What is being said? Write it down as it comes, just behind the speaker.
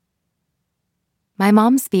My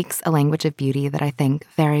mom speaks a language of beauty that I think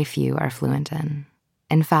very few are fluent in.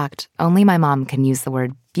 In fact, only my mom can use the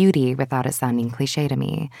word beauty without it sounding cliché to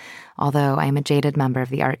me, although I am a jaded member of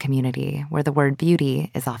the art community where the word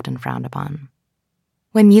beauty is often frowned upon.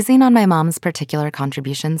 When musing on my mom's particular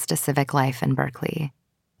contributions to civic life in Berkeley,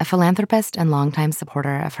 a philanthropist and longtime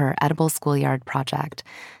supporter of her Edible Schoolyard project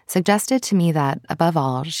suggested to me that, above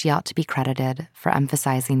all, she ought to be credited for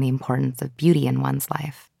emphasizing the importance of beauty in one's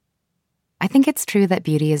life. I think it's true that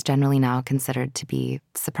beauty is generally now considered to be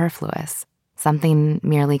superfluous, something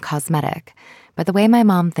merely cosmetic, but the way my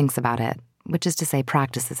mom thinks about it, which is to say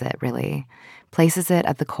practices it really, places it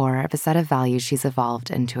at the core of a set of values she's evolved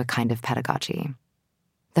into a kind of pedagogy.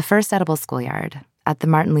 The first Edible Schoolyard, at the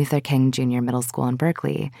Martin Luther King Jr. Middle School in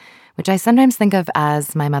Berkeley, which I sometimes think of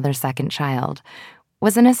as my mother's second child,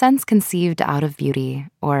 was in a sense conceived out of beauty,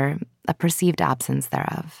 or a perceived absence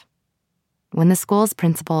thereof. When the school's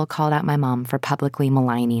principal called out my mom for publicly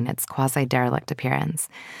maligning its quasi-derelict appearance,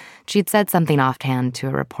 she'd said something offhand to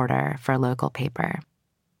a reporter for a local paper.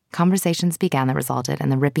 Conversations began that resulted in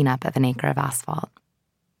the ripping up of an acre of asphalt.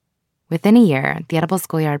 Within a year, the Edible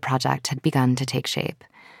Schoolyard project had begun to take shape.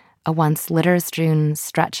 A once litter-strewn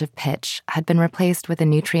stretch of pitch had been replaced with a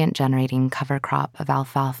nutrient-generating cover crop of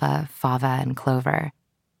alfalfa, fava, and clover.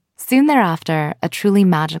 Soon thereafter, a truly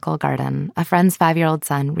magical garden, a friend's 5-year-old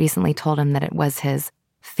son recently told him that it was his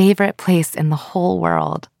favorite place in the whole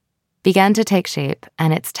world, began to take shape,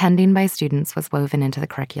 and its tending by students was woven into the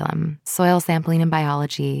curriculum, soil sampling in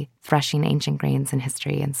biology, threshing ancient grains in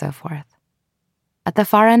history, and so forth. At the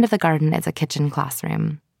far end of the garden is a kitchen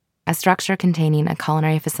classroom, a structure containing a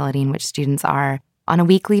culinary facility in which students are, on a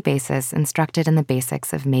weekly basis, instructed in the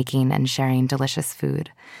basics of making and sharing delicious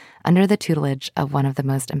food, under the tutelage of one of the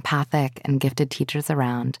most empathic and gifted teachers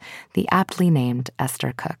around, the aptly named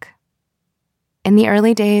Esther Cook. In the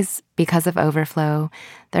early days, because of overflow,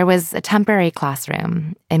 there was a temporary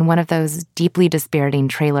classroom in one of those deeply dispiriting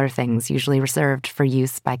trailer things usually reserved for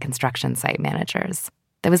use by construction site managers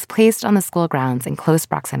that was placed on the school grounds in close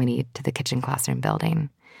proximity to the kitchen classroom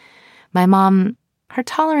building. My mom, her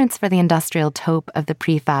tolerance for the industrial taupe of the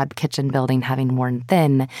prefab kitchen building having worn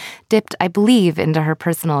thin, dipped, I believe, into her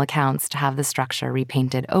personal accounts to have the structure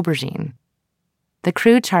repainted aubergine. The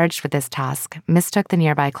crew charged with this task mistook the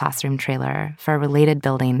nearby classroom trailer for a related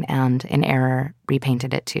building and, in error,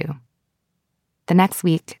 repainted it too. The next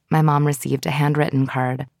week, my mom received a handwritten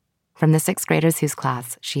card from the 6th graders whose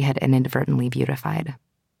class she had inadvertently beautified,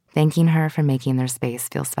 thanking her for making their space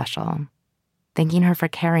feel special, thanking her for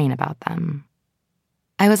caring about them.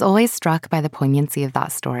 I was always struck by the poignancy of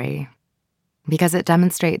that story, because it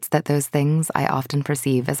demonstrates that those things I often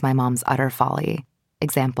perceive as my mom's utter folly.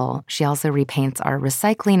 Example, she also repaints our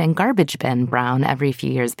recycling and garbage bin brown every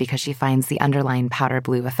few years because she finds the underlying powder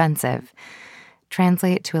blue offensive.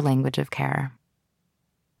 Translate to a language of care.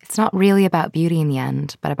 It's not really about beauty in the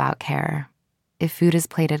end, but about care. If food is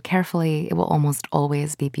plated carefully, it will almost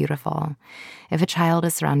always be beautiful. If a child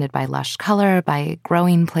is surrounded by lush color, by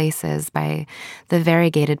growing places, by the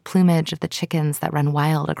variegated plumage of the chickens that run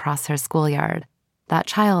wild across her schoolyard, that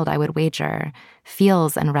child, I would wager,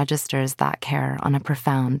 feels and registers that care on a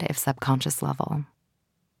profound, if subconscious level.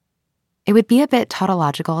 It would be a bit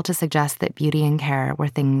tautological to suggest that beauty and care were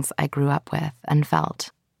things I grew up with and felt.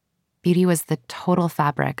 Beauty was the total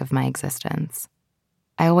fabric of my existence.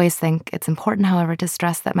 I always think it's important, however, to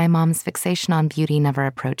stress that my mom's fixation on beauty never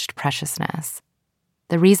approached preciousness.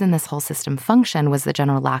 The reason this whole system functioned was the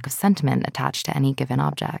general lack of sentiment attached to any given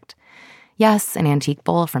object. Yes, an antique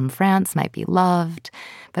bowl from France might be loved,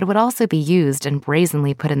 but it would also be used and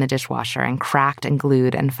brazenly put in the dishwasher and cracked and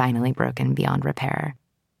glued and finally broken beyond repair.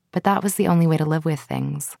 But that was the only way to live with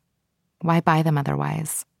things. Why buy them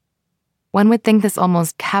otherwise? One would think this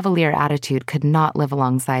almost cavalier attitude could not live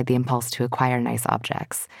alongside the impulse to acquire nice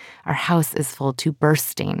objects. Our house is full to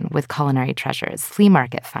bursting with culinary treasures, flea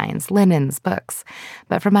market finds, linens, books.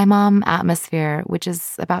 But for my mom, atmosphere, which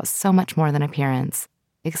is about so much more than appearance,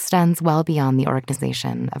 extends well beyond the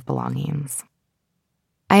organization of belongings.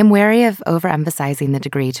 I am wary of overemphasizing the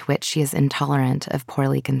degree to which she is intolerant of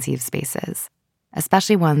poorly conceived spaces,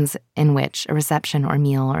 especially ones in which a reception or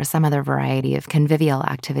meal or some other variety of convivial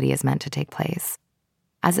activity is meant to take place,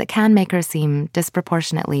 as it can make her seem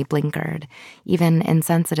disproportionately blinkered, even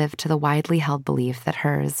insensitive to the widely held belief that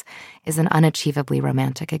hers is an unachievably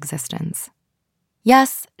romantic existence.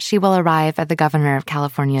 Yes, she will arrive at the governor of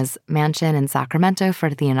California's mansion in Sacramento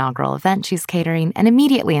for the inaugural event she's catering and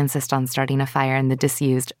immediately insist on starting a fire in the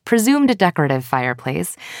disused, presumed decorative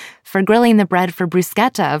fireplace, for grilling the bread for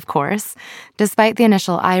bruschetta, of course. Despite the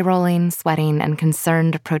initial eye-rolling, sweating, and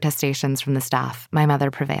concerned protestations from the staff, my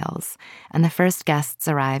mother prevails, and the first guests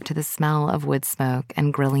arrive to the smell of wood smoke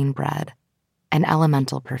and grilling bread, an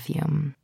elemental perfume.